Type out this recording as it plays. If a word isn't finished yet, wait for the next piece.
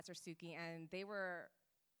Pastor Suki, and they were,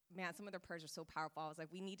 man, some of their prayers are so powerful. I was like,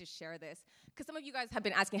 we need to share this. Because some of you guys have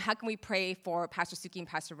been asking, how can we pray for Pastor Suki and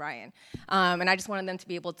Pastor Ryan? And I just wanted them to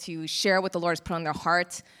be able to share what the Lord has put on their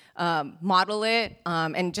heart, model it,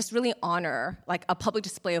 and just really honor, like a public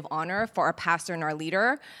display of honor for our pastor and our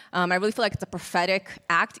leader. I really feel like it's a prophetic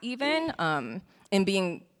act even in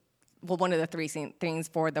being, well, one of the three things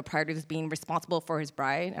for the priority is being responsible for his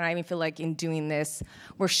bride. And I even feel like in doing this,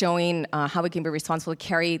 we're showing how we can be responsible to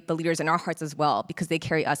carry the leaders in our hearts as well, because they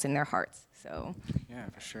carry us in their hearts. So yeah,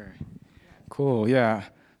 for sure. Cool, yeah.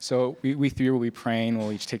 So we three will be praying.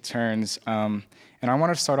 We'll each take turns. And I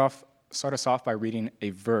want to start us off by reading a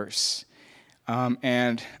verse.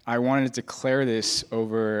 And I wanted to declare this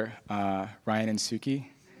over Ryan and Suki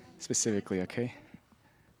specifically, okay?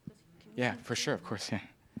 Yeah, for sure, of course, yeah.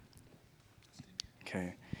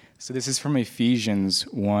 Okay, so this is from Ephesians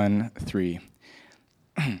 1:3.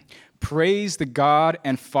 Praise the God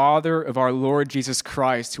and Father of our Lord Jesus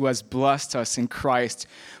Christ, who has blessed us in Christ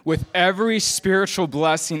with every spiritual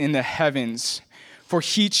blessing in the heavens, for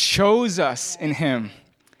he chose us in him.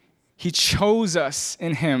 He chose us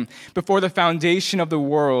in him before the foundation of the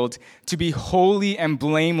world to be holy and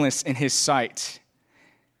blameless in his sight.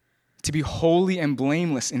 To be holy and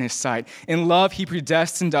blameless in his sight. In love, he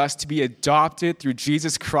predestined us to be adopted through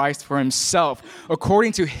Jesus Christ for himself,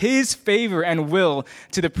 according to his favor and will,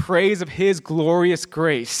 to the praise of his glorious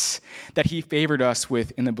grace that he favored us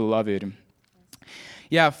with in the beloved.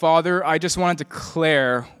 Yeah, Father, I just want to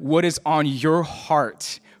declare what is on your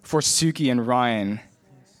heart for Suki and Ryan,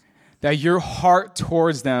 that your heart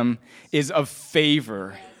towards them is of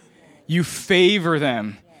favor. You favor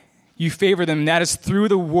them. You favor them. That is through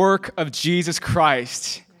the work of Jesus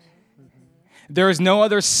Christ. There is no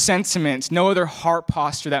other sentiment, no other heart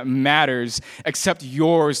posture that matters except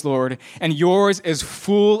yours, Lord. And yours is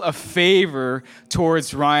full of favor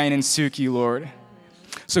towards Ryan and Suki, Lord.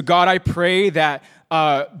 So God, I pray that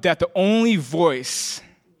the only voice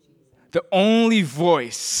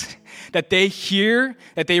that they hear,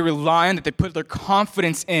 that they rely on, that they put their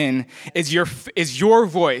confidence in is your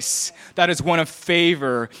voice that is one of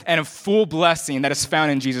favor and of full blessing that is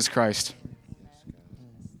found in Jesus Christ.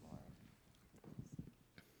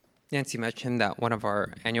 Nancy mentioned that one of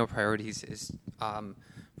our annual priorities is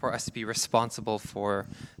for us to be responsible for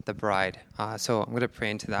the bride. So I'm going to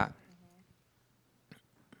pray into that.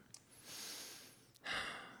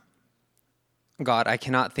 God, I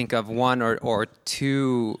cannot think of one or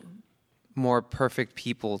two more perfect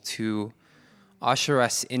people to usher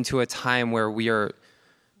us into a time where we are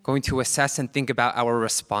going to assess and think about our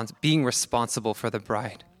being responsible for the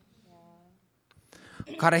bride.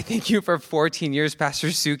 God, I thank you for 14 years Pastor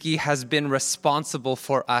Suki has been responsible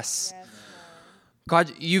for us.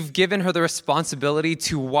 God, you've given her the responsibility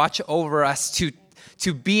to watch over us, to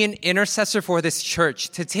be an intercessor for this church,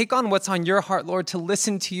 to take on what's on your heart, Lord, to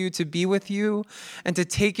listen to you, to be with you, and to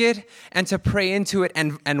take it and to pray into it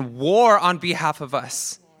and war on behalf of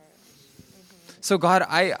us. So God,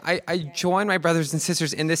 I join my brothers and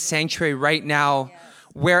sisters in this sanctuary right now,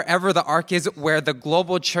 wherever the ark is, where the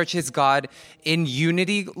global church is, God, in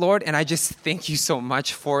unity, Lord, and I just thank you so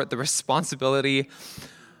much for the responsibility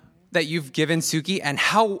that you've given Suki and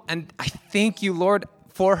I thank you, Lord,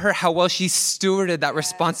 for her, how well she stewarded that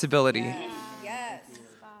responsibility. yes.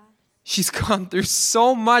 She's gone through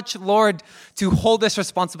so much, Lord, to hold this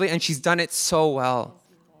responsibility, and she's done it so well.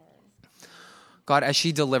 God, as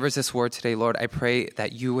she delivers this word today, Lord, I pray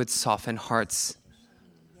that you would soften hearts.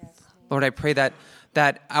 Lord, I pray that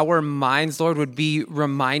our minds, Lord, would be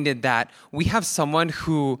reminded that we have someone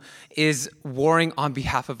who is warring on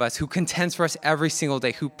behalf of us, who contends for us every single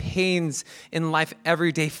day, who pains in life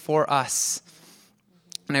every day for us.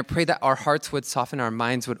 And I pray that our hearts would soften, our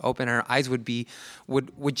minds would open, our eyes would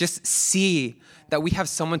just see that we have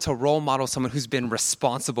someone to role model, someone who's been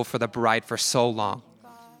responsible for the bride for so long.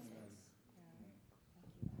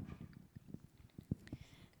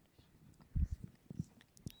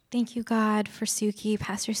 Thank you, God, for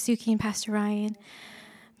Pastor Suki and Pastor Ryan.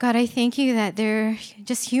 God, I thank you that they're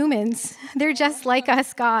just humans. They're just like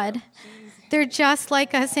us, God. They're just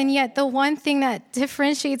like us, and yet the one thing that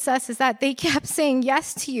differentiates us is that they kept saying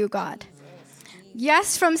yes to you, God.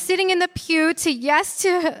 Yes, from sitting in the pew to yes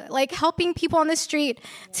to like helping people on the street,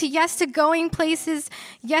 to yes to going places,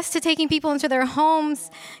 yes to taking people into their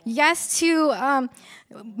homes, yes to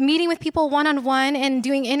meeting with people one-on-one and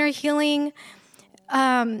doing inner healing.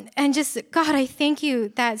 And just, God, I thank you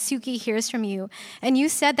that Suki hears from you. And you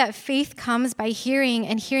said that faith comes by hearing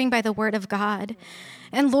and hearing by the word of God.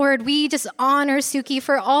 And Lord, we just honor Suki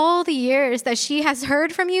for all the years that she has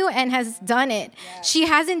heard from you and has done it. She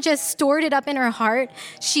hasn't just stored it up in her heart.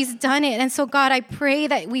 She's done it. And so, God, I pray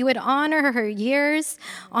that we would honor her years,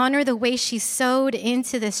 honor the way she sowed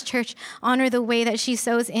into this church, honor the way that she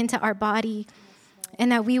sows into our body,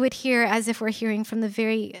 and that we would hear as if we're hearing from the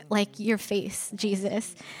very, like, your face,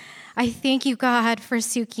 Jesus. I thank you, God, for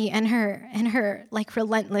Suki and her like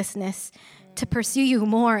relentlessness to pursue you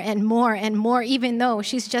more and more and more, even though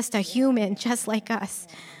she's just a human, just like us.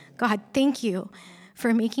 God, thank you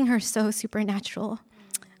for making her so supernatural.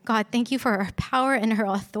 God, thank you for her power and her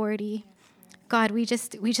authority. God, we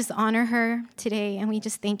just honor her today, and we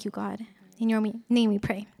just thank you, God. In your name we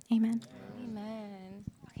pray. Amen. Amen.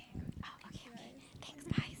 Okay. Thanks,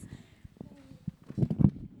 guys.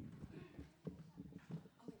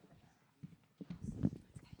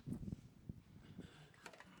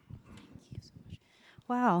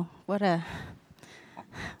 Wow, I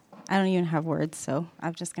don't even have words, so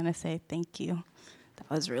I'm just going to say thank you. That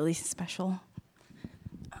was really special.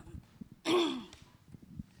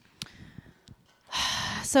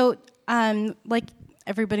 So, like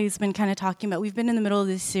everybody's been kind of talking about, we've been in the middle of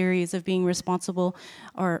this series of being responsible,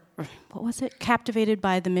 or what was it? Captivated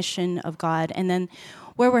by the mission of God. And then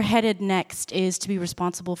where we're headed next is to be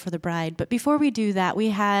responsible for the bride. But before we do that, we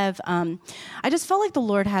have, I just felt like the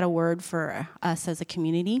Lord had a word for us as a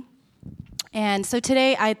community. And so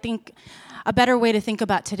today, I think a better way to think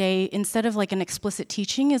about today, instead of like an explicit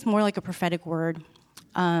teaching, is more like a prophetic word.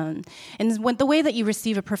 And the way that you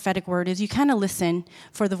receive a prophetic word is you kind of listen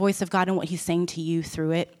for the voice of God and what he's saying to you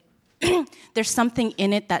through it. There's something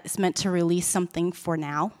in it that's meant to release something for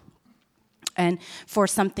now, and for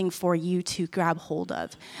something for you to grab hold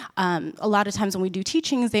of. A lot of times when we do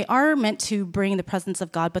teachings, they are meant to bring the presence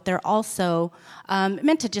of God, but they're also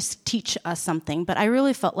meant to just teach us something. But I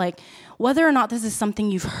really felt like whether or not this is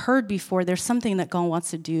something you've heard before, there's something that God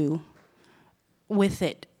wants to do with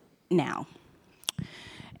it now.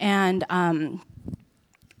 And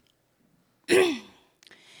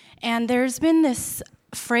and there's been this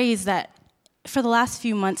phrase that for the last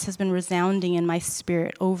few months has been resounding in my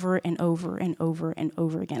spirit over and over and over and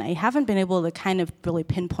over again. I haven't been able to kind of really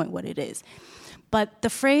pinpoint what it is. But the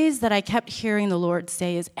phrase that I kept hearing the Lord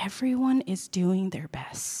say is, everyone is doing their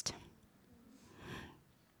best.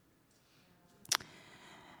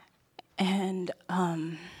 And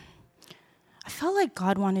I felt like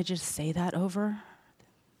God wanted to just say that over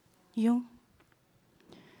you.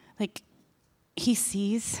 Like, he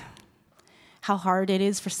sees how hard it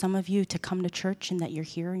is for some of you to come to church and that you're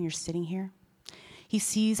here and you're sitting here. He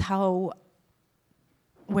sees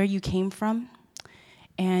where you came from,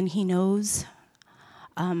 and he knows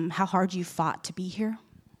how hard you fought to be here.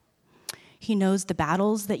 He knows the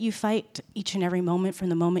battles that you fight each and every moment, from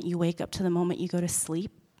the moment you wake up to the moment you go to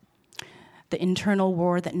sleep, the internal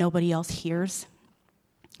war that nobody else hears.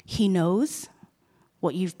 He knows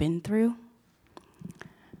what you've been through.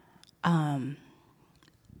 And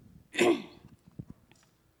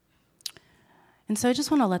so I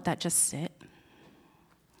just want to let that just sit.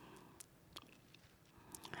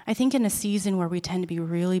 I think in a season where we tend to be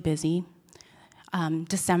really busy,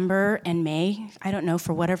 December and May, I don't know,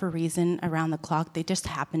 for whatever reason, around the clock, they just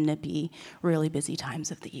happen to be really busy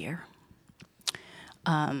times of the year.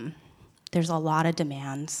 There's a lot of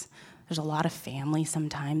demands. There's a lot of family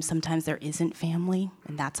sometimes. Sometimes there isn't family,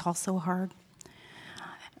 and that's also hard.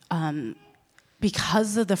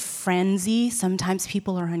 Because of the frenzy, sometimes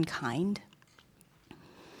people are unkind.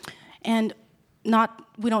 And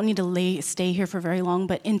we don't need to stay here for very long,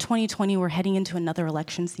 but in 2020, we're heading into another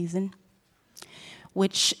election season,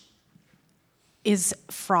 which is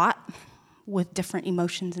fraught with different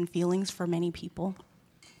emotions and feelings for many people.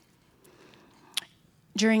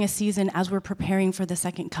 During a season, as we're preparing for the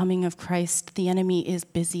second coming of Christ, the enemy is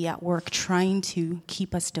busy at work trying to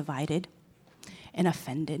keep us divided and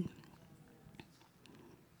offended.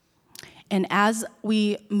 And as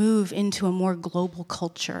we move into a more global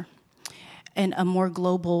culture and a more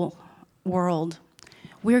global world,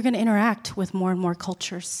 we're going to interact with more and more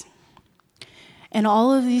cultures. And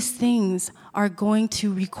all of these things are going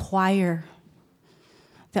to require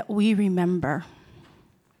that we remember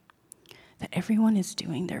that everyone is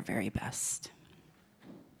doing their very best.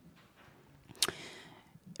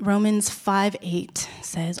 Romans 5:8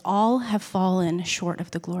 says, all have fallen short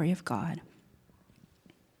of the glory of God.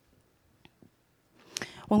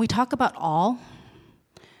 When we talk about all,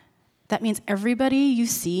 that means everybody you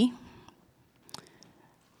see,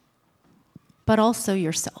 but also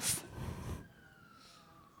yourself.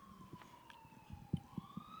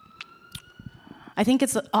 I think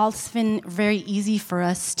it's often very easy for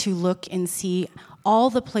us to look and see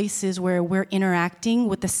all the places where we're interacting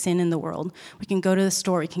with the sin in the world. We can go to the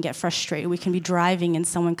store, we can get frustrated, we can be driving and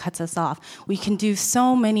someone cuts us off. We can do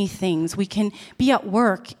so many things. We can be at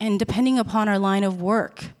work, and depending upon our line of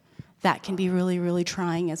work, that can be really, really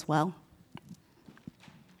trying as well.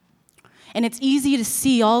 And it's easy to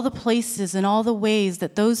see all the places and all the ways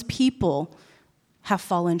that those people have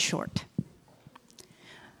fallen short.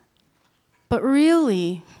 But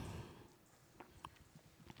really,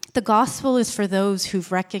 the gospel is for those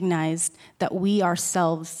who've recognized that we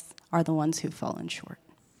ourselves are the ones who've fallen short.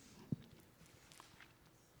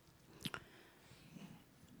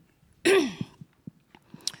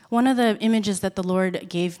 One of the images that the Lord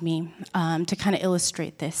gave me to kind of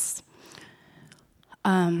illustrate this,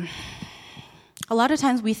 a lot of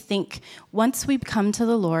times we think once we come to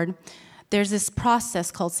the Lord, there's this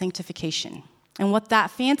process called sanctification. And what that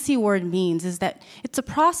fancy word means is that it's a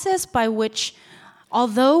process by which,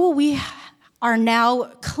 although we are now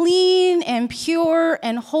clean and pure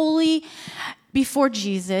and holy before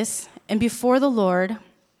Jesus and before the Lord,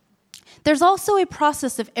 there's also a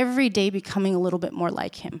process of every day becoming a little bit more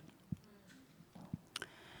like him.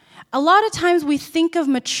 A lot of times we think of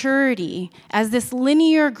maturity as this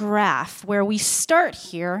linear graph where we start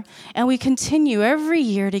here and we continue every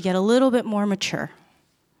year to get a little bit more mature.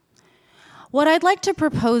 What I'd like to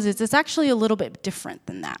propose is it's actually a little bit different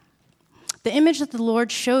than that. The image that the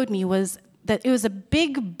Lord showed me was that it was a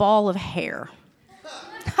big ball of hair.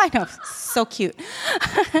 I know, so cute.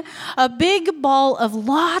 A big ball of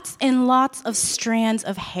lots and lots of strands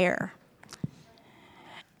of hair.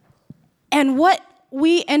 And what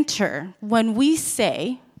we enter when we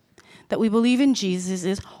say that we believe in Jesus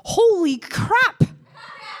is, holy crap,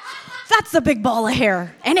 that's a big ball of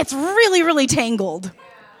hair, and it's really, really tangled.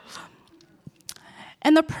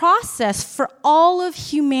 And the process for all of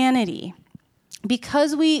humanity,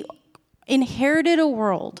 because we inherited a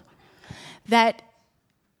world that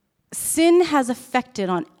sin has affected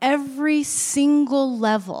on every single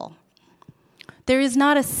level, there is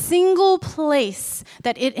not a single place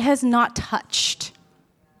that it has not touched.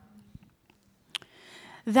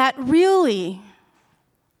 That really,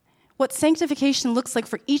 what sanctification looks like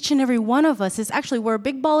for each and every one of us is actually we're a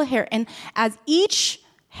big ball of hair, and as each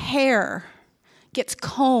hair gets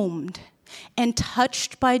combed and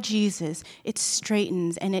touched by Jesus, it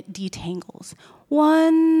straightens and it detangles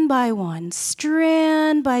one by one,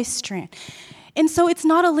 strand by strand. And so it's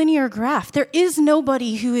not a linear graph. There is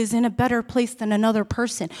nobody who is in a better place than another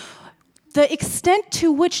person. The extent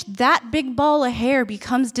to which that big ball of hair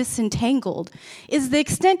becomes disentangled is the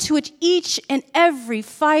extent to which each and every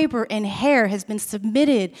fiber and hair has been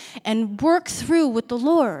submitted and worked through with the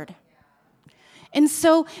Lord. And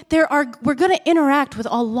so we're going to interact with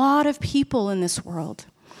a lot of people in this world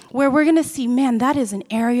where we're going to see, man, that is an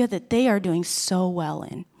area that they are doing so well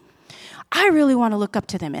in. I really want to look up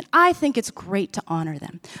to them, and I think it's great to honor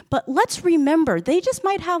them. But let's remember, they just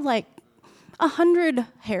might have like 100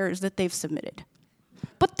 hairs that they've submitted.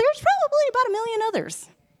 But there's probably about 1 million others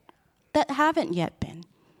that haven't yet been.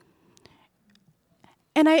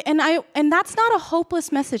 And that's not a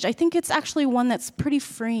hopeless message. I think it's actually one that's pretty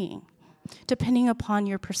freeing, depending upon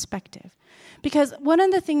your perspective. Because one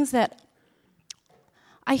of the things that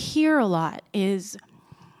I hear a lot is,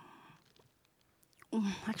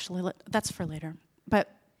 actually, that's for later,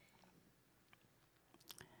 but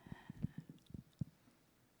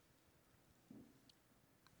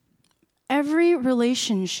every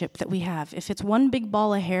relationship that we have, if it's one big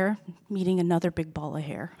ball of hair meeting another big ball of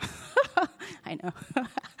hair, I know.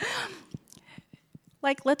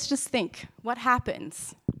 Like, let's just think, what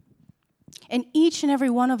happens? And each and every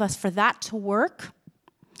one of us, for that to work,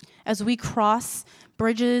 as we cross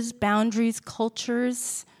bridges, boundaries,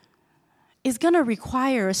 cultures, is going to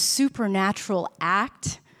require a supernatural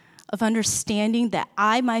act of understanding that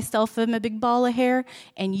I myself am a big ball of hair,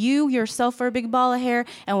 and you yourself are a big ball of hair,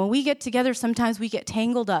 and when we get together, sometimes we get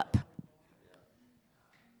tangled up.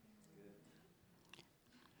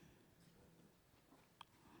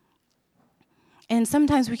 And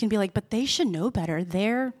sometimes we can be like, but they should know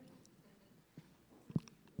better.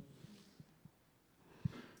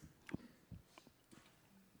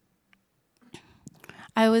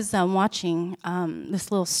 I was watching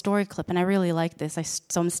this little story clip, and I really like this,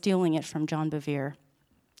 so I'm stealing it from John Bevere.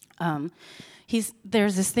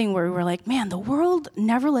 There's this thing where we're like, man, the world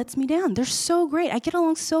never lets me down. They're so great. I get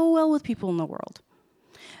along so well with people in the world.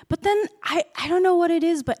 But then, I don't know what it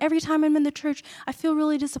is, but every time I'm in the church, I feel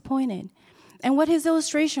really disappointed. And what his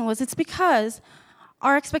illustration was, it's because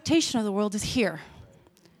our expectation of the world is here.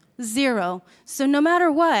 0. So no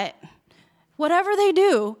matter what whatever they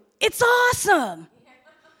do, it's awesome.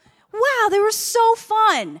 Wow, they were so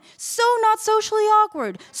fun, so not socially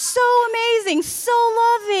awkward, so amazing, so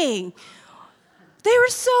loving. They were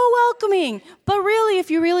so welcoming. But really,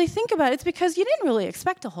 if you really think about it, it's because you didn't really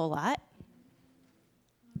expect a whole lot.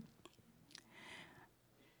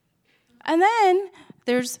 And then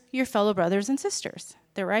there's your fellow brothers and sisters.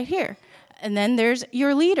 They're right here. And then there's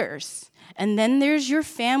your leaders. And then there's your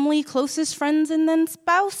family, closest friends, and then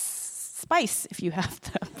spice, if you have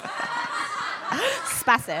them.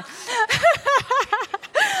 Space.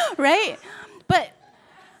 Right?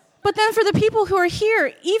 But then for the people who are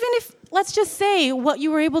here, even if, let's just say, what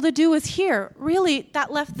you were able to do was here, really,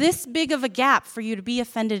 that left this big of a gap for you to be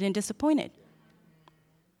offended and disappointed.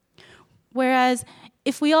 Whereas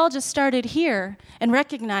if we all just started here and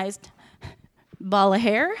recognized, ball of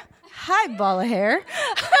hair, hi, ball of hair.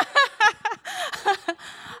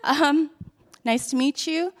 Nice to meet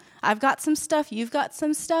you. I've got some stuff, you've got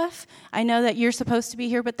some stuff. I know that you're supposed to be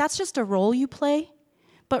here, but that's just a role you play.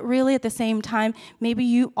 But really, at the same time,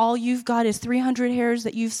 maybe all you've got is 300 hairs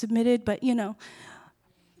that you've submitted, but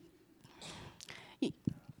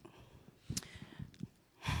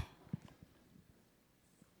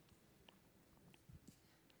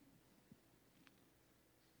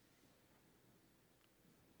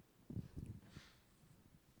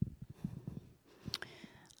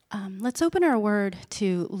let's open our word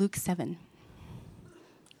to Luke 7,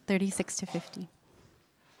 36 to 50.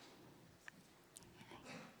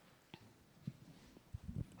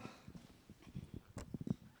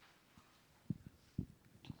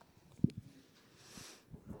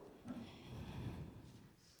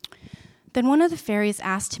 Then one of the Pharisees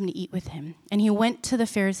asked him to eat with him, and he went to the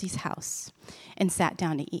Pharisee's house and sat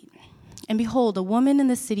down to eat. And behold, a woman in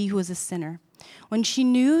the city who was a sinner, when she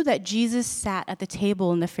knew that Jesus sat at the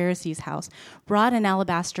table in the Pharisee's house, brought an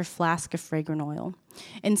alabaster flask of fragrant oil,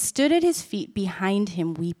 and stood at his feet behind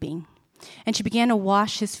him weeping. And she began to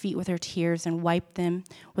wash his feet with her tears and wiped them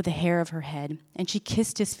with the hair of her head. And she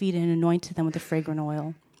kissed his feet and anointed them with the fragrant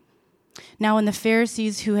oil. Now when the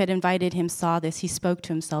Pharisees who had invited him saw this, he spoke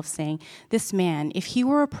to himself, saying, "This man, if he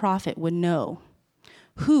were a prophet, would know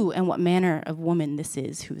who and what manner of woman this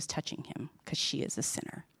is who is touching him, because she is a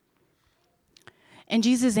sinner." And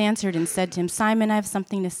Jesus answered and said to him, "Simon, I have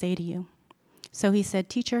something to say to you." So he said,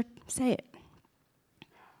 "Teacher, say it."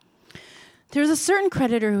 There was a certain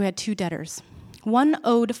creditor who had 2 debtors. One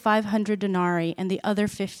owed 500 denarii and the other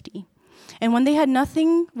 50. And when they had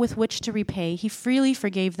nothing with which to repay, he freely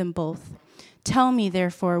forgave them both. "Tell me,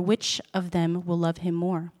 therefore, which of them will love him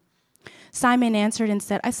more?" Simon answered and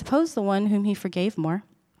said, "I suppose the one whom he forgave more."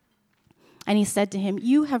 And he said to him,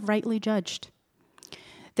 "You have rightly judged."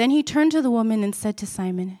 Then he turned to the woman and said to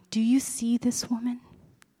Simon, "Do you see this woman?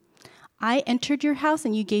 I entered your house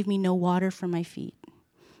and you gave me no water for my feet.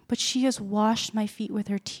 But she has washed my feet with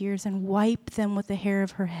her tears and wiped them with the hair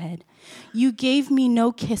of her head. You gave me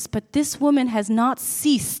no kiss, but this woman has not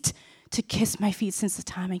ceased to kiss my feet since the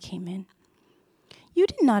time I came in. You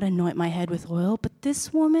did not anoint my head with oil, but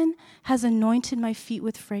this woman has anointed my feet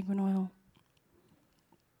with fragrant oil.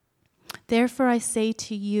 Therefore I say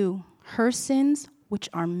to you, her sins, which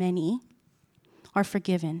are many, are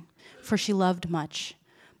forgiven, for she loved much.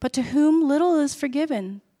 But to whom little is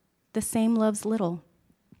forgiven, the same loves little."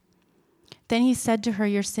 Then he said to her,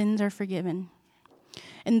 "Your sins are forgiven."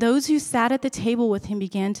 And those who sat at the table with him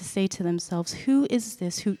began to say to themselves, "Who is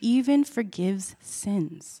this who even forgives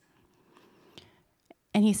sins?"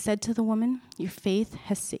 And he said to the woman, "Your faith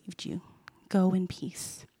has saved you. Go in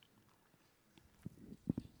peace."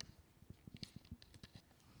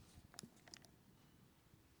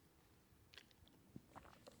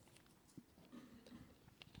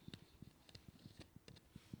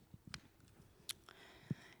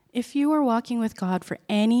 If you are walking with God for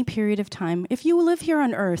any period of time, if you live here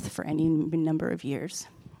on earth for any number of years,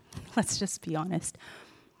 let's just be honest,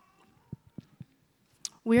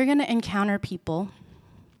 we're going to encounter people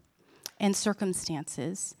and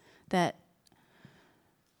circumstances that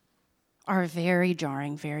are very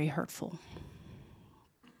jarring, very hurtful.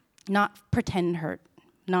 Not pretend hurt,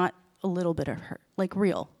 not a little bit of hurt, like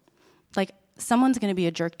real. Like someone's going to be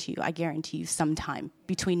a jerk to you, I guarantee you, sometime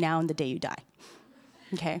between now and the day you die.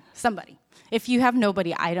 Okay, somebody. If you have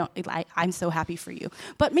nobody, I'm so happy for you.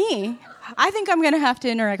 But me, I think I'm going to have to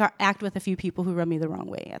interact with a few people who rub me the wrong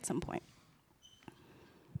way at some point.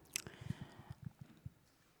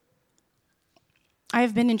 I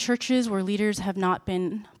have been in churches where leaders have not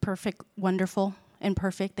been perfect, wonderful, and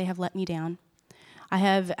perfect. They have let me down. I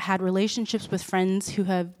have had relationships with friends who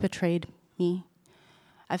have betrayed me.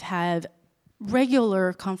 I've had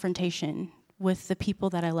regular confrontation with the people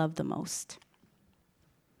that I love the most.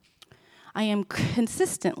 I am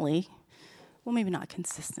consistently, well, maybe not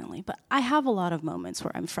consistently, but I have a lot of moments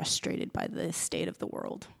where I'm frustrated by the state of the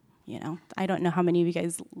world. I don't know how many of you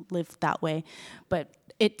guys live that way, but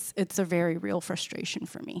it's a very real frustration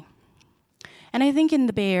for me. And I think in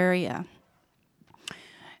the Bay Area,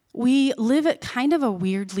 we live at kind of a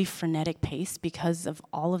weirdly frenetic pace because of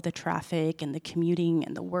all of the traffic and the commuting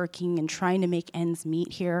and the working and trying to make ends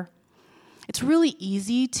meet here. It's really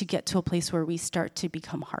easy to get to a place where we start to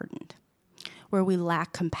become hardened, where we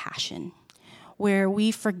lack compassion, where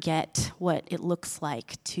we forget what it looks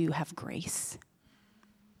like to have grace.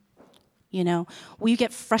 We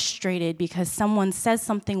get frustrated because someone says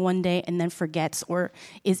something one day and then forgets or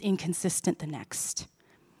is inconsistent the next.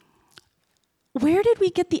 Where did we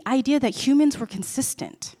get the idea that humans were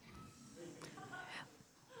consistent?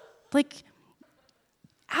 Like,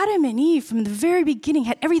 Adam and Eve from the very beginning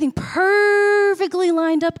had everything perfectly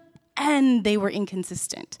lined up and they were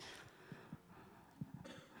inconsistent.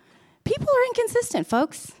 People are inconsistent,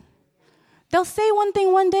 folks. They'll say one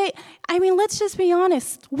thing one day. Let's just be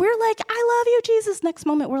honest. We're like, I love you, Jesus. Next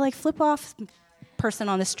moment, we're like flip off person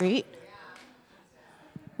on the street.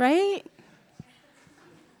 Right?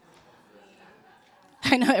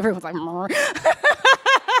 I know everyone's like, more.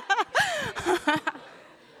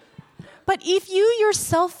 But if you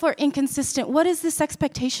yourself are inconsistent, what is this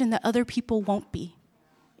expectation that other people won't be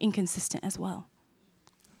inconsistent as well?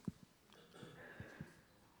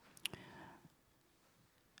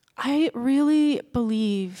 I really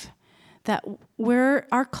believe that where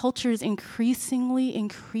our culture is increasingly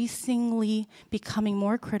becoming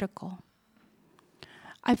more critical.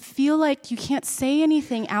 I feel like you can't say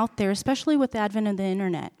anything out there, especially with the advent of the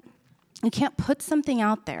internet. You can't put something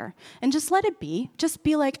out there and just let it be. Just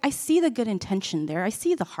be like, I see the good intention there. I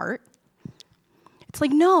see the heart. It's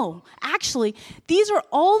like, no, actually, these are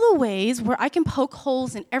all the ways where I can poke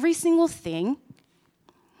holes in every single thing.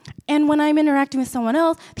 And when I'm interacting with someone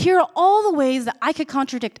else, here are all the ways that I could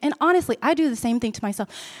contradict. And honestly, I do the same thing to myself.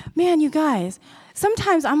 Man, you guys,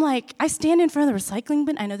 sometimes I'm like, I stand in front of the recycling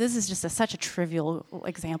bin. I know this is just such a trivial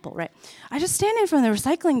example, right? I just stand in front of the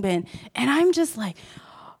recycling bin, and I'm just like,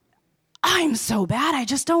 I'm so bad, I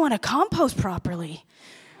just don't want to compost properly,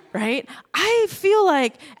 right? I feel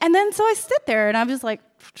like, and then so I sit there, and I'm just like,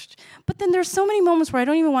 but then there's so many moments where I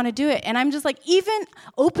don't even want to do it. And I'm just like, even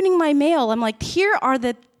opening my mail, I'm like, here are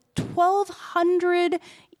the 1,200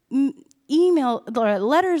 email or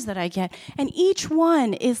letters that I get. And each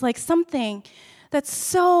one is like something that's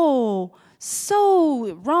so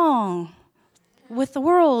wrong with the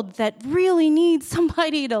world that really needs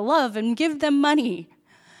somebody to love and give them money.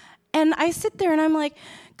 And I sit there and I'm like,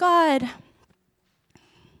 God,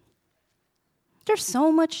 there's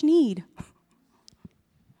so much need.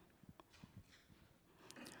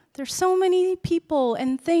 There's so many people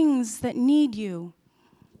and things that need you.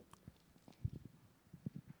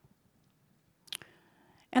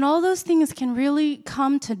 And all those things can really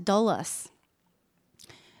come to dull us,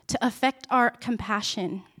 to affect our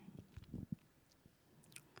compassion.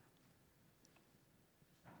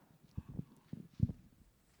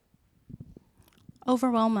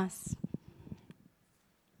 Overwhelm us.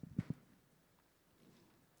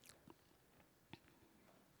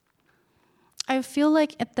 I feel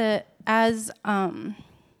like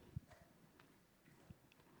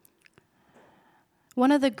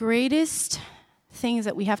one of the greatest things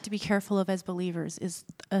that we have to be careful of as believers is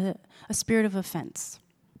a spirit of offense.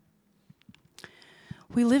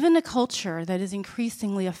 We live in a culture that is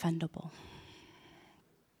increasingly offendable.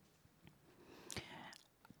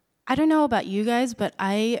 I don't know about you guys, but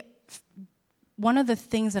one of the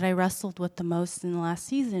things that I wrestled with the most in the last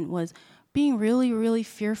season was being really, really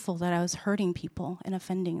fearful that I was hurting people and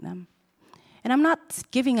offending them. And I'm not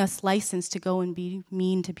giving us license to go and be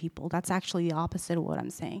mean to people. That's actually the opposite of what I'm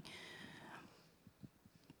saying.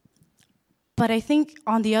 But I think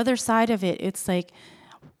on the other side of it, it's like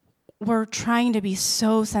we're trying to be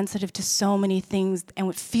so sensitive to so many things, and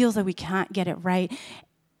it feels like we can't get it right.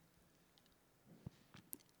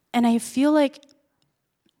 And I feel like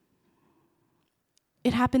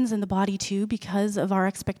it happens in the body too because of our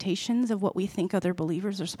expectations of what we think other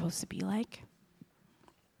believers are supposed to be like.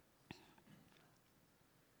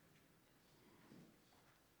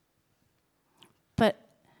 But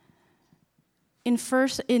in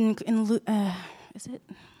Luke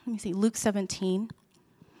 17,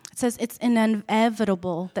 it says it's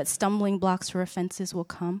inevitable that stumbling blocks or offenses will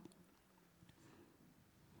come.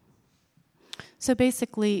 So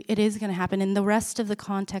basically, it is going to happen, and the rest of the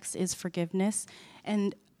context is forgiveness.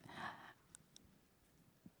 And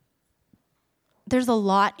there's a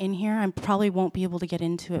lot in here. I probably won't be able to get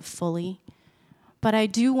into it fully. But I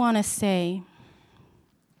do want to say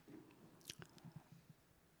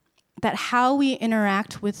that how we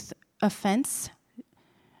interact with offense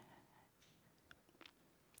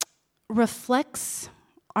reflects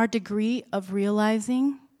our degree of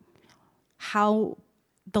realizing how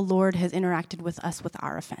the Lord has interacted with us with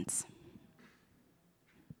our offense.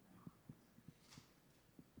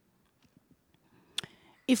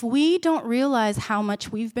 If we don't realize how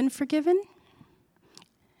much we've been forgiven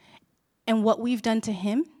and what we've done to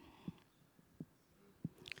him,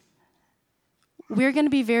 we're going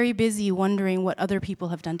to be very busy wondering what other people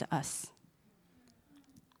have done to us.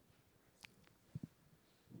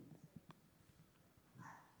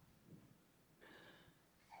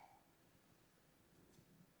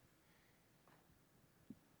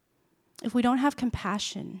 If we don't have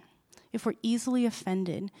compassion, if we're easily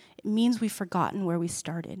offended, it means we've forgotten where we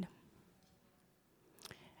started.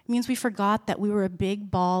 It means we forgot that we were a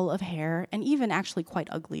big ball of hair, and even actually quite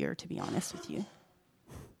uglier, to be honest with you.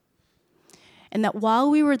 And that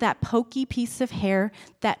while we were that pokey piece of hair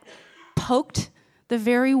that poked the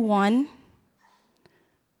very one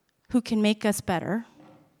who can make us better,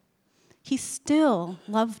 he still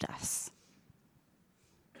loved us.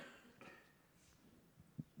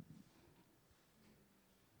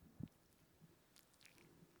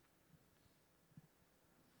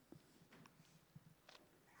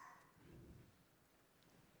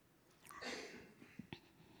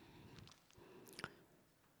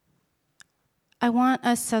 I want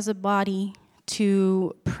us as a body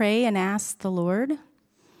to pray and ask the Lord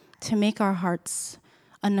to make our hearts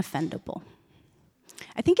unoffendable.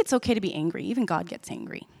 I think it's okay to be angry. Even God gets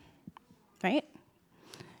angry, right?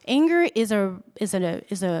 Anger is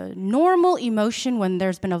a normal emotion when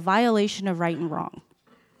there's been a violation of right and wrong.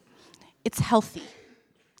 It's healthy.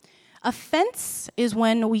 Offense is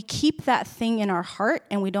when we keep that thing in our heart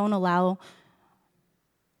and we don't allow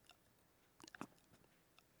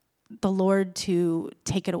the Lord to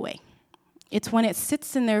take it away. It's when it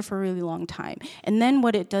sits in there for a really long time. And then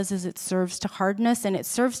what it does is it serves to harden us, and it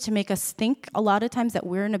serves to make us think a lot of times that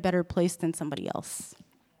we're in a better place than somebody else.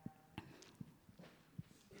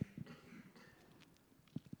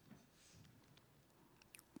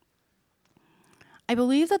 I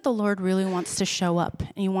believe that the Lord really wants to show up,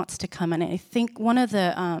 and he wants to come. And I think one of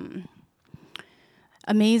the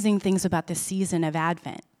amazing things about this season of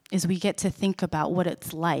Advent is we get to think about what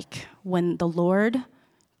it's like when the Lord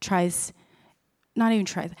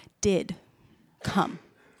did come.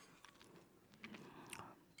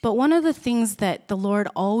 But one of the things that the Lord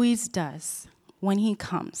always does when he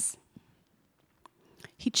comes,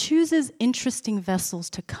 he chooses interesting vessels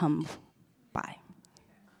to come by.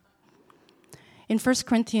 In 1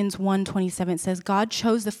 Corinthians 1:27, it says, God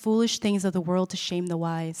chose the foolish things of the world to shame the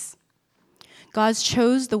wise. God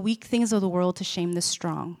chose the weak things of the world to shame the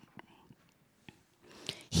strong.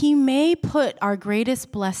 He may put our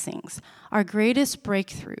greatest blessings, our greatest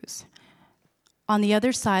breakthroughs, on the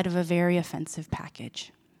other side of a very offensive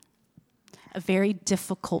package, a very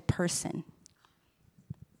difficult person.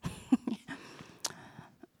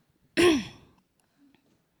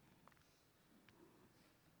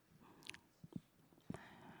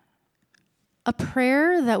 A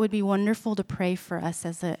prayer that would be wonderful to pray for us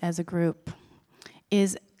as a group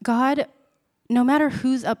is, God, no matter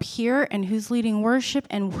who's up here and who's leading worship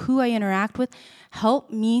and who I interact with, help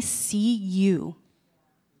me see you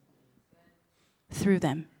through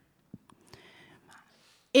them.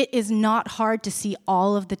 It is not hard to see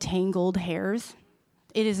all of the tangled hairs.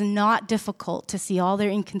 It is not difficult to see all their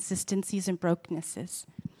inconsistencies and brokennesses.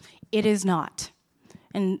 It is not.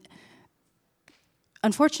 And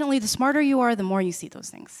unfortunately, the smarter you are, the more you see those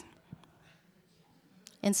things.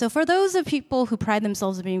 And so for those of people who pride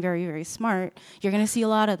themselves on being very, very smart, you're going to see a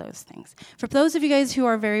lot of those things. For those of you guys who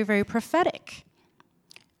are very, very prophetic,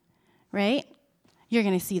 right, you're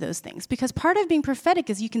going to see those things. Because part of being prophetic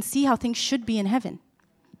is you can see how things should be in heaven.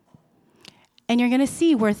 And you're going to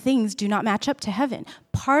see where things do not match up to heaven.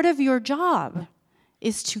 Part of your job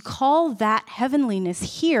is to call that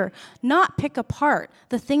heavenliness here, not pick apart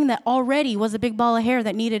the thing that already was a big ball of hair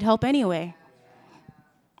that needed help anyway.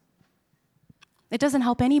 It doesn't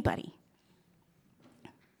help anybody.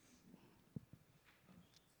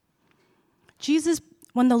 Jesus,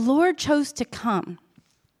 when the Lord chose to come,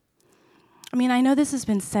 I mean, I know this has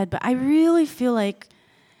been said, but I really feel like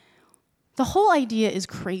the whole idea is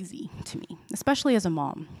crazy to me, especially as a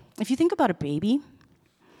mom. If you think about a baby,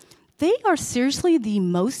 they are seriously the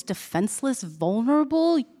most defenseless,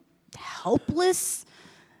 vulnerable, helpless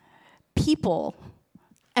people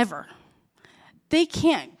ever. They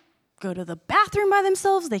can't go to the bathroom by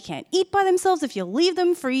themselves. They can't eat by themselves. If you leave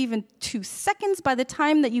them for even 2 seconds, by the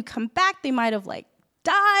time that you come back, they might have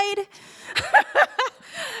died,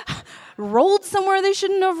 rolled somewhere they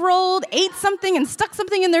shouldn't have rolled, ate something and stuck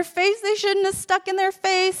something in their face they shouldn't have stuck in their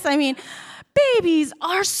face. I mean, babies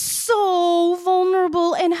are so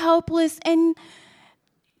vulnerable and helpless, and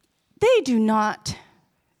they do not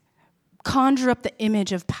conjure up the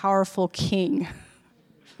image of powerful king,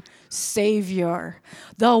 savior,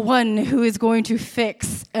 the one who is going to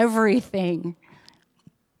fix everything.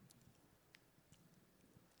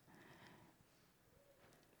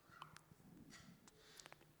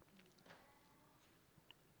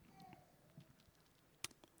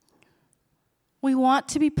 We want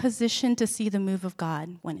to be positioned to see the move of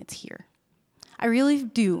God when it's here. I really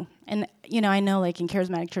do. And, I know in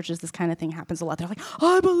charismatic churches, this kind of thing happens a lot. They're like,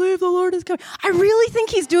 I believe the Lord is coming. I really think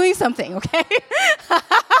he's doing something, okay?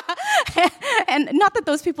 And not that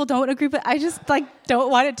those people don't agree, but I just don't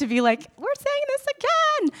want it to be we're saying this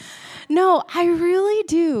again. No, I really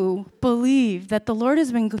do believe that the Lord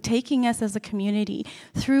has been taking us as a community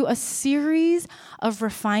through a series of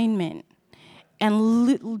refinement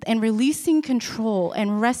and releasing control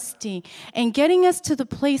and resting and getting us to the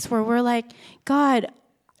place where we're like, God,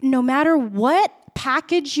 no matter what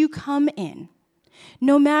package you come in,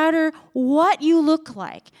 no matter what you look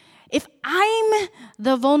like, if I'm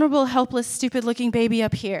the vulnerable, helpless, stupid-looking baby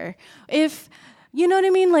up here, if, you know what I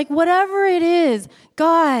mean, whatever it is,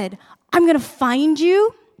 God, I'm going to find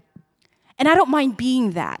you, and I don't mind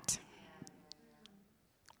being that.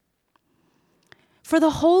 For the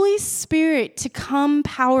Holy Spirit to come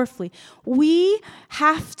powerfully, we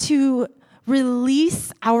have to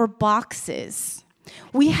release our boxes.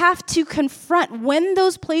 We have to confront when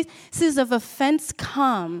those places of offense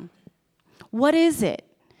come. What is it?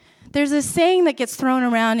 There's a saying that gets thrown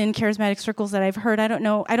around in charismatic circles that I've heard. I don't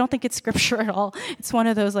know. I don't think it's scripture at all. It's one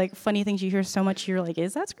of those funny things you hear so much you're like,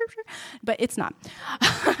 is that scripture? But it's not.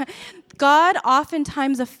 God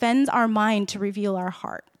oftentimes offends our mind to reveal our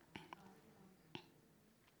heart.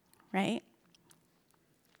 Right?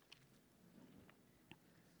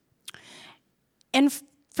 And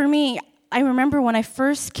for me, I remember when I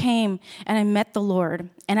first came and I met the Lord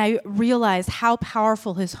and I realized how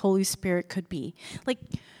powerful his Holy Spirit could be.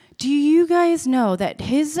 Do you guys know that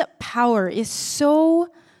his power is so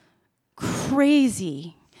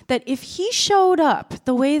crazy that if he showed up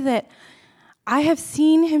the way that I have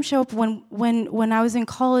seen him show up when I was in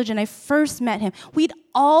college and I first met him, we'd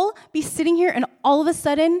all be sitting here and all of a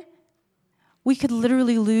sudden we could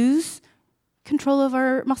literally lose control of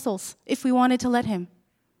our muscles if we wanted to let him.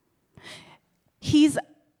 He's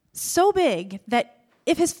so big that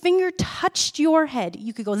if his finger touched your head,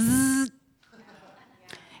 you could go zzz.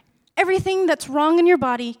 Everything that's wrong in your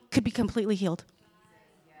body could be completely healed.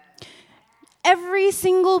 Every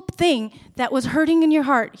single thing that was hurting in your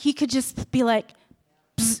heart, he could just be like,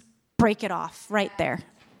 bzz, break it off right there.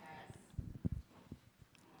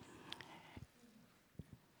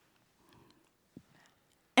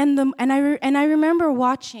 And I remember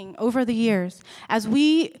watching over the years as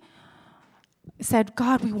we said,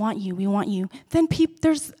 God, we want you, we want you. Then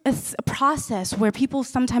there's a process where people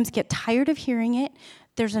sometimes get tired of hearing it.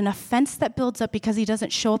 There's an offense that builds up because he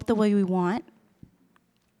doesn't show up the way we want.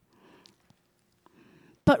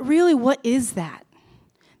 But really, what is that?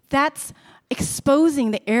 That's exposing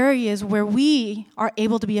the areas where we are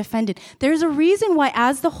able to be offended. There's a reason why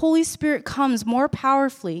as the Holy Spirit comes more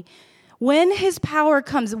powerfully, when his power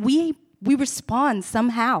comes, we respond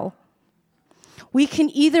somehow. We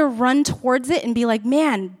can either run towards it and be like,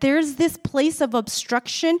 man, there's this place of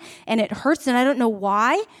obstruction and it hurts and I don't know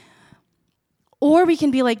why. Or we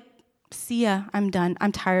can be like, see ya, I'm done.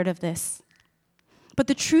 I'm tired of this. But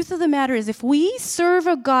the truth of the matter is, if we serve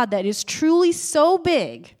a God that is truly so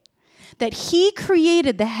big that he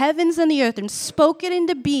created the heavens and the earth and spoke it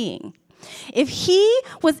into being, if he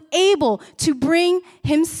was able to bring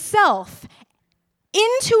himself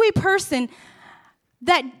into a person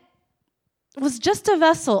that was just a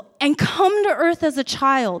vessel and come to earth as a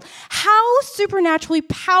child, how supernaturally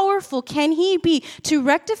powerful can he be to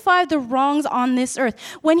rectify the wrongs on this earth?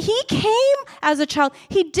 When he came as a child,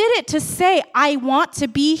 he did it to say, I want to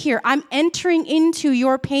be here. I'm entering into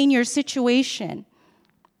your pain, your situation.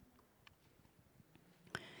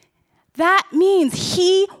 That means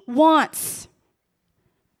he wants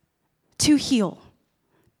to heal,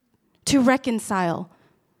 to reconcile,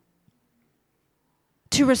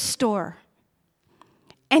 to restore.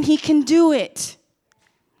 And he can do it.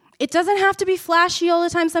 It doesn't have to be flashy all the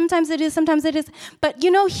time. Sometimes it is, sometimes it is. But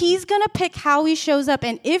he's going to pick how he shows up.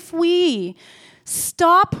 And if we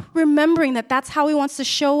stop remembering that that's how he wants to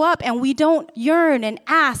show up, and we don't yearn and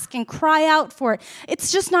ask and cry out for it,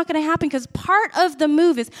 it's just not going to happen, because part of the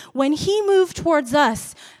move is when he moved towards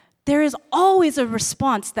us, there is always a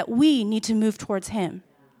response that we need to move towards him.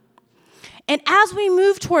 And as we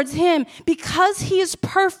move towards him, because he is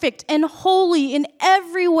perfect and holy in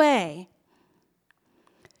every way,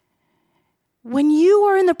 when you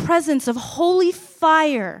are in the presence of holy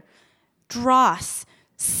fire, dross,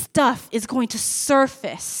 stuff is going to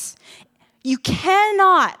surface. You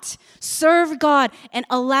cannot serve God and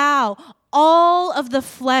allow all of the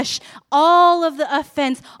flesh, all of the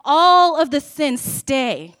offense, all of the sin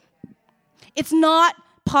stay. It's not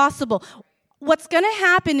possible. What's going to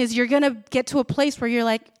happen is you're going to get to a place where you're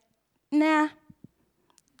like, nah,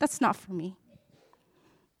 that's not for me.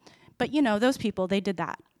 But those people, they did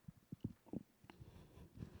that.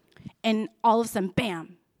 And all of a sudden,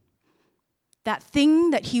 bam, that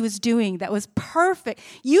thing that he was doing that was perfect.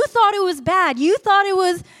 You thought it was bad. You thought it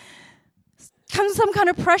was some kind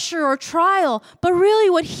of pressure or trial. But really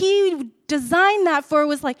what he designed that for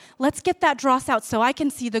was like, let's get that dross out so I can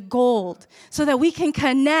see the gold, so that we can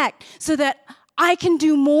connect, so that I can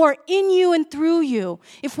do more in you and through you.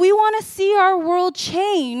 If we want to see our world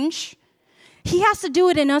change, he has to do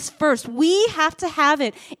it in us first. We have to have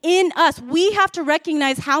it in us. We have to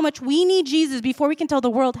recognize how much we need Jesus before we can tell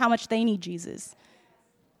the world how much they need Jesus.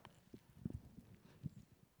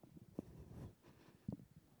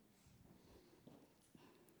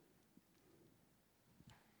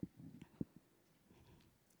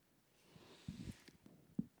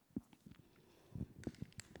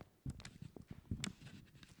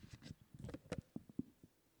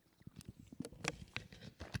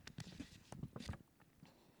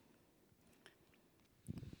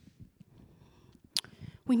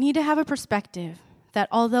 We need to have a perspective that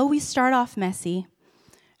although we start off messy,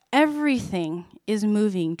 everything is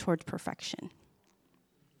moving towards perfection.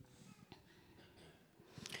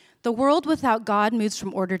 The world without God moves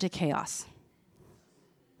from order to chaos.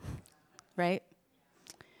 Right?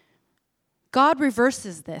 God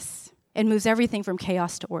reverses this and moves everything from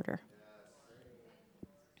chaos to order.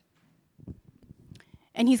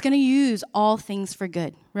 And he's going to use all things for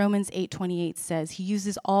good. Romans 8:28 says he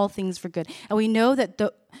uses all things for good. And we know that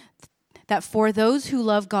that for those who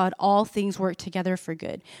love God, all things work together for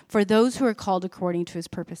good. For those who are called according to his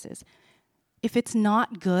purposes. If it's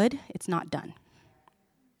not good, it's not done.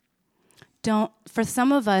 For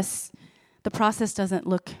some of us, the process doesn't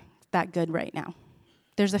look that good right now.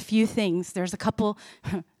 There's a few things. There's one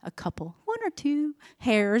or two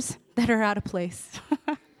hairs that are out of place.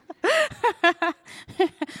 A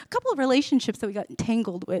couple of relationships that we got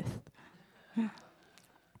entangled with.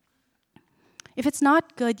 If it's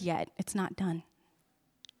not good yet, it's not done.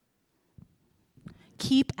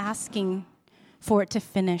 Keep asking for it to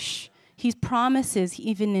finish. He promises,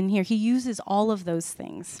 even in here, he uses all of those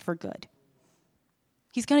things for good.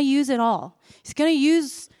 He's going to use it all. He's going to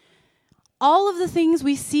use all of the things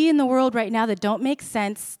we see in the world right now that don't make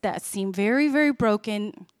sense, that seem very, very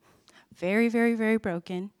broken, very, very, very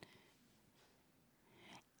broken.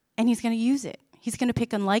 And he's going to use it. He's going to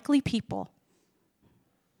pick unlikely people.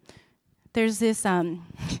 There's this, I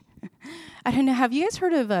don't know, have you guys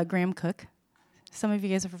heard of Graham Cook? Some of you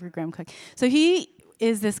guys have heard of Graham Cook. So he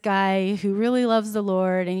is this guy who really loves the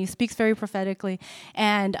Lord, and he speaks very prophetically.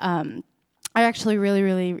 And I actually really,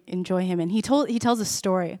 really enjoy him. And he tells a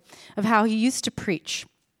story of how he used to preach.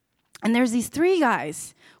 And there's these 3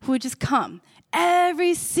 guys who would just come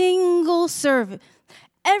every single service.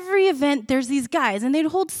 Every event, there's these guys, and they'd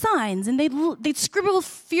hold signs, and they'd scribble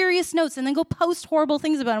furious notes, and then go post horrible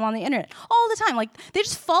things about him on the internet all the time. Like, they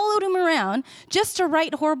just followed him around just to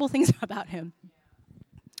write horrible things about him.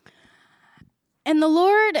 And the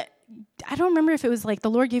Lord, I don't remember if it was like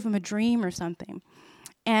the Lord gave him a dream or something,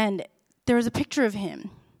 and there was a picture of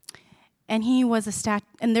him, and he was a statue,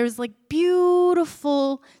 and there was like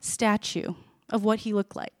beautiful statue of what he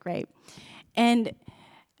looked like, right?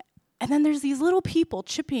 And then there's these little people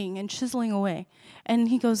chipping and chiseling away. And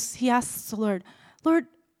he asks the Lord, Lord,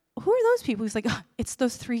 who are those people? He's like, it's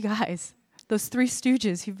those 3 guys, those 3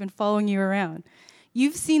 stooges who've been following you around.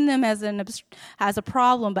 You've seen them as a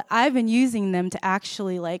problem, but I've been using them to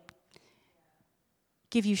actually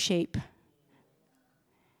give you shape,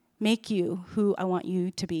 make you who I want you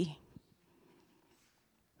to be.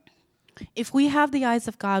 If we have the eyes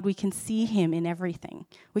of God, we can see him in everything.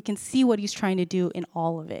 We can see what he's trying to do in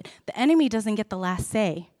all of it. The enemy doesn't get the last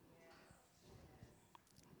say.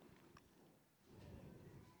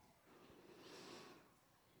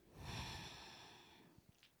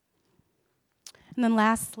 And then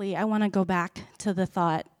lastly, I want to go back to the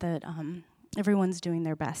thought that Everyone's doing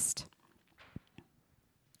their best.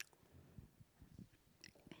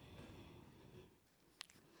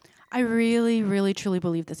 I really, really, truly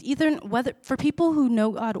believe this. Either whether for people who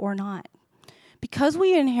know God or not, because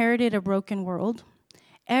we inherited a broken world,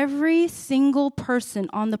 every single person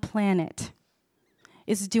on the planet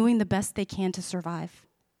is doing the best they can to survive.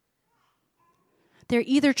 They're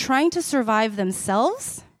either trying to survive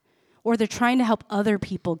themselves or they're trying to help other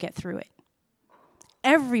people get through it.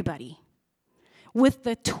 Everybody. With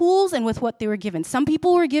the tools and with what they were given. Some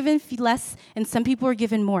people were given less and some people were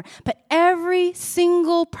given more. But every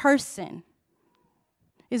single person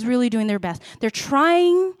is really doing their best. They're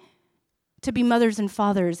trying to be mothers and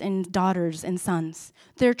fathers and daughters and sons.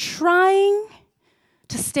 They're trying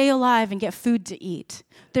to stay alive and get food to eat.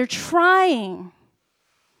 They're trying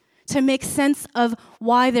to make sense of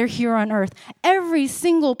why they're here on earth. Every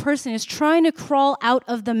single person is trying to crawl out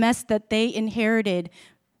of the mess that they inherited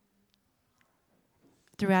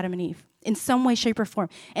through Adam and Eve in some way, shape, or form.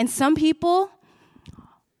 And some people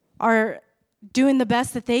are doing the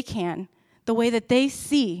best that they can, the way that they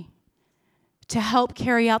see, to help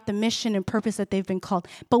carry out the mission and purpose that they've been called.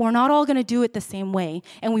 But we're not all going to do it the same way.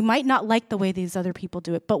 And we might not like the way these other people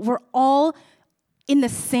do it, but we're all in the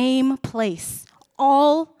same place.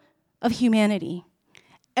 All of humanity.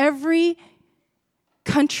 Every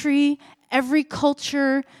country, every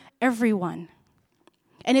culture, everyone.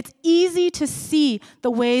 And it's easy to see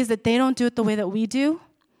the ways that they don't do it the way that we do.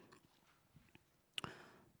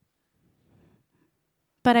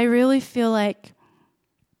 But I really feel like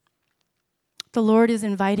the Lord is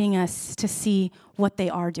inviting us to see what they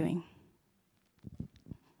are doing.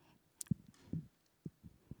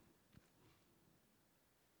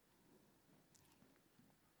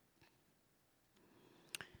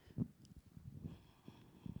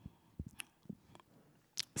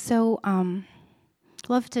 So,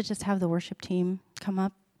 love to just have the worship team come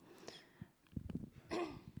up.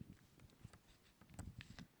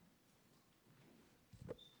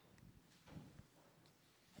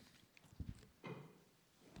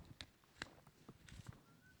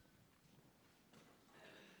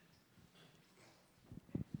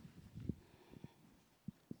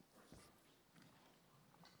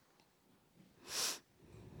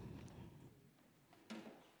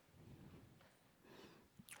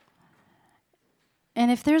 And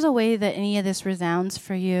if there's a way that any of this resounds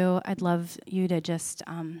for you, I'd love you to just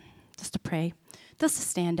to pray, just to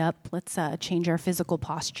stand up. Let's change our physical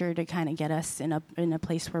posture to kind of get us in a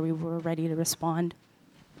place where we were ready to respond.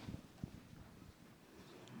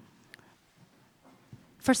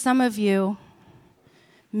 For some of you,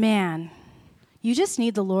 man, you just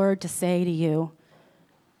need the Lord to say to you,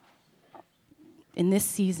 in this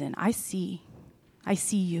season, I see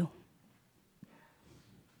you.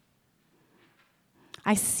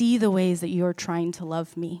 I see the ways that you're trying to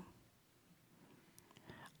love me.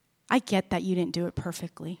 I get that you didn't do it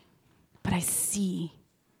perfectly, but I see.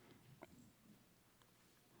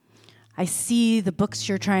 I see the books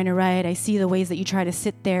you're trying to write. I see the ways that you try to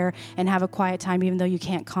sit there and have a quiet time even though you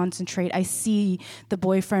can't concentrate. I see the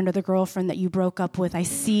boyfriend or the girlfriend that you broke up with. I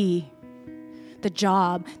see the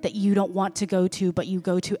job that you don't want to go to, but you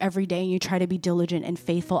go to every day and you try to be diligent and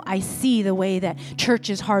faithful. I see the way that church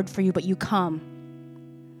is hard for you, but you come.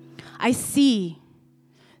 I see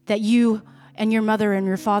that you and your mother and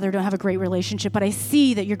your father don't have a great relationship, but I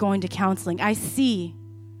see that you're going to counseling. I see.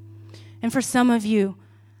 And for some of you,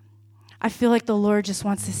 I feel like the Lord just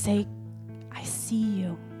wants to say, I see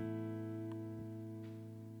you.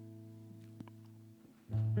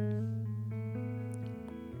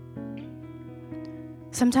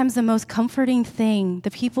 Sometimes the most comforting thing, the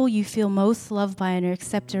people you feel most loved by and are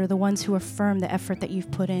accepted are the ones who affirm the effort that you've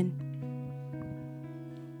put in.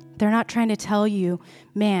 They're not trying to tell you,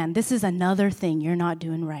 man, this is another thing you're not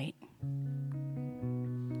doing right.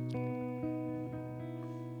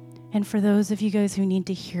 And for those of you guys who need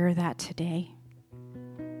to hear that today,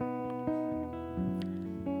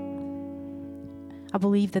 I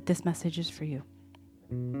believe that this message is for you.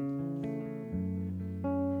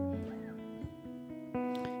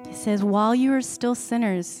 It says, while you are still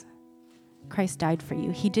sinners, Christ died for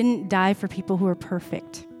you. He didn't die for people who are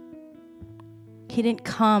perfect. He didn't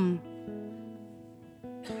come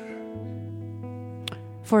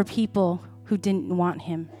for people who didn't want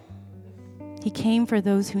him. He came for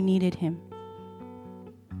those who needed him.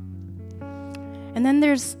 And then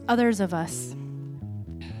there's others of us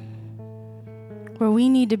where we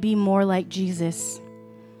need to be more like Jesus,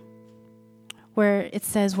 where it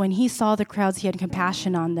says when he saw the crowds, he had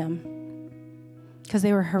compassion on them because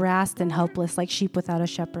they were harassed and helpless like sheep without a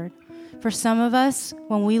shepherd. For some of us,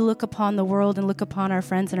 when we look upon the world and look upon our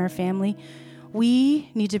friends and our family,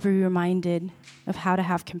 we need to be reminded of how to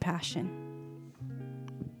have compassion.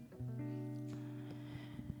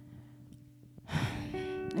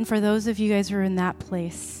 And for those of you guys who are in that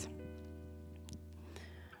place,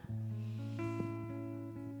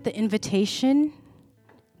 the invitation,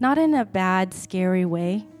 not in a bad, scary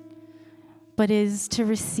way, but is to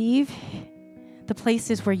receive the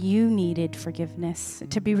places where you needed forgiveness,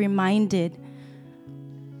 to be reminded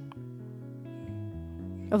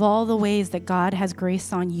of all the ways that God has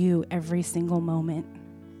grace on you every single moment.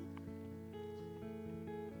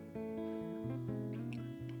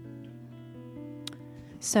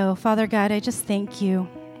 So, Father God, I just thank you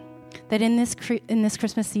that in this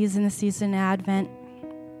Christmas season, the season of Advent,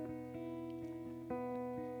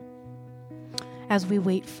 as we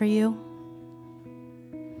wait for you,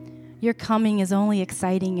 your coming is only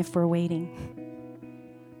exciting if we're waiting.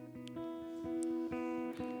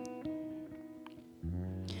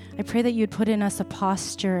 I pray that you'd put in us a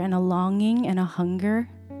posture and a longing and a hunger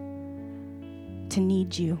to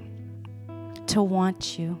need you, to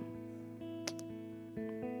want you.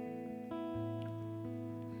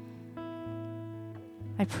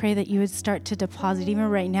 I pray that you would start to deposit, even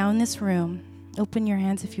right now in this room, open your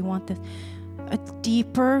hands if you want this, a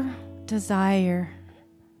deeper desire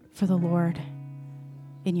for the Lord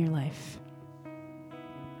in your life.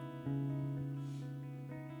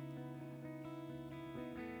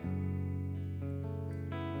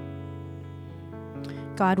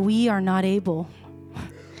 God, we are not able.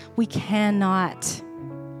 We cannot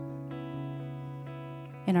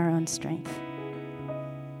in our own strength.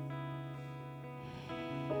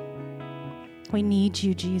 We need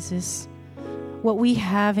you, Jesus. What we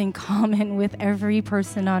have in common with every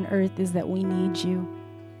person on earth is that we need you.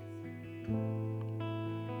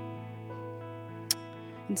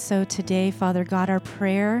 And so today, Father God, our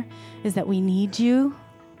prayer is that we need you.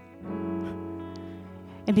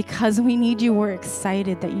 And because we need you, we're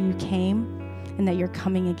excited that you came and that you're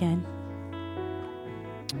coming again.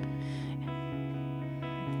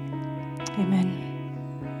 Amen.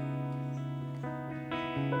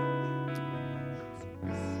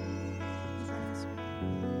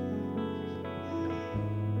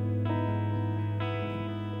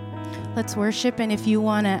 Let's worship, and if you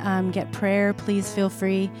want to get prayer, please feel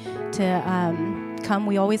free to come.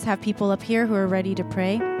 We always have people up here who are ready to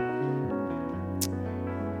pray.